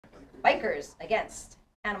Bikers Against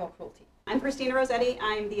Animal Cruelty. I'm Christina Rossetti.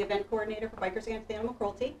 I'm the event coordinator for Bikers Against Animal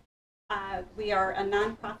Cruelty. We are a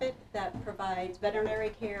nonprofit that provides veterinary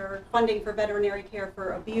care, funding for veterinary care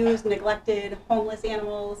for abused, neglected, homeless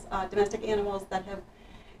animals, domestic animals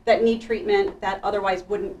that need treatment that otherwise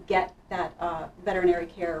wouldn't get that veterinary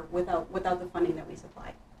care without the funding that we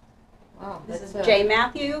supply. Wow, this is Jay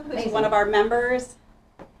Matthew, who's one of our members.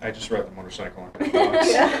 I just rode the motorcycle on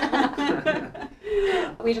dogs.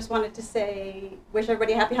 We just wanted to say, wish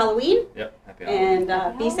everybody a happy Halloween. Yep, happy Halloween.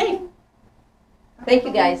 And be safe. Thank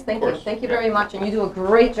you guys, thank you. Thank you very much, and you do a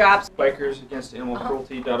great job.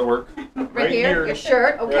 BikersAgainstAnimalCruelty.org. Right here, your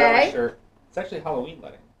shirt, okay. Right, shirt. It's actually Halloween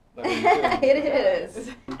lighting. It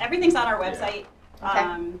is. Everything's on our website.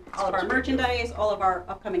 Yeah. All of our merchandise, all of our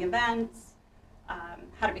upcoming events,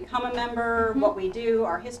 how to become a member, what we do,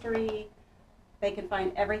 our history. They can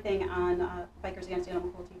find everything on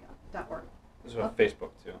BikersAgainstAnimalCruelty.org. This is on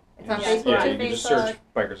Facebook too. It's on Facebook. Yeah, On you can just Facebook. search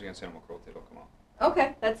Bikers Against Animal Cruelty, it'll come up.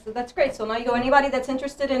 Okay, that's great. So now you go. Anybody that's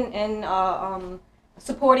interested in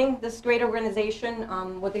supporting this great organization,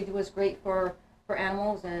 what they do is great for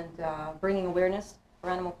animals and bringing awareness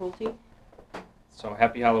for animal cruelty. So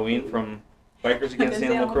happy Halloween from Bikers Against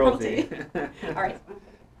Animal Cruelty. All right.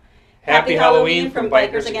 Happy Halloween from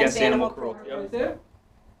Bikers Against Animal Cruelty.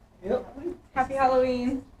 Yep. Happy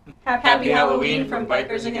Halloween. Happy Halloween from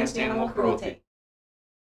Bikers Against Animal Cruelty.